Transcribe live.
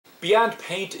Beyond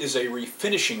Paint is a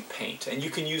refinishing paint, and you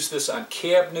can use this on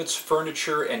cabinets,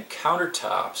 furniture, and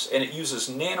countertops, and it uses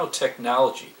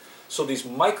nanotechnology. So these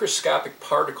microscopic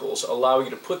particles allow you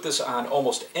to put this on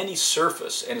almost any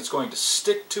surface, and it's going to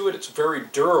stick to it. It's very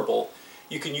durable.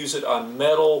 You can use it on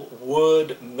metal,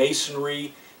 wood,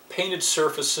 masonry, painted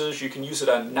surfaces. You can use it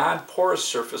on non-porous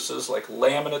surfaces like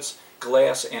laminates,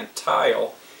 glass, and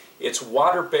tile. It's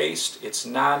water-based, it's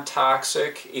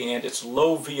non-toxic, and it's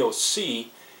low VOC.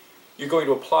 You're going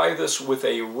to apply this with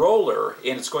a roller,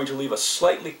 and it's going to leave a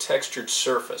slightly textured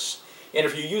surface. And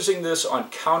if you're using this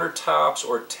on countertops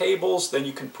or tables, then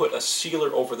you can put a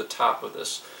sealer over the top of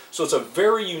this. So it's a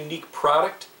very unique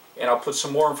product, and I'll put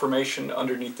some more information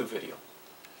underneath the video.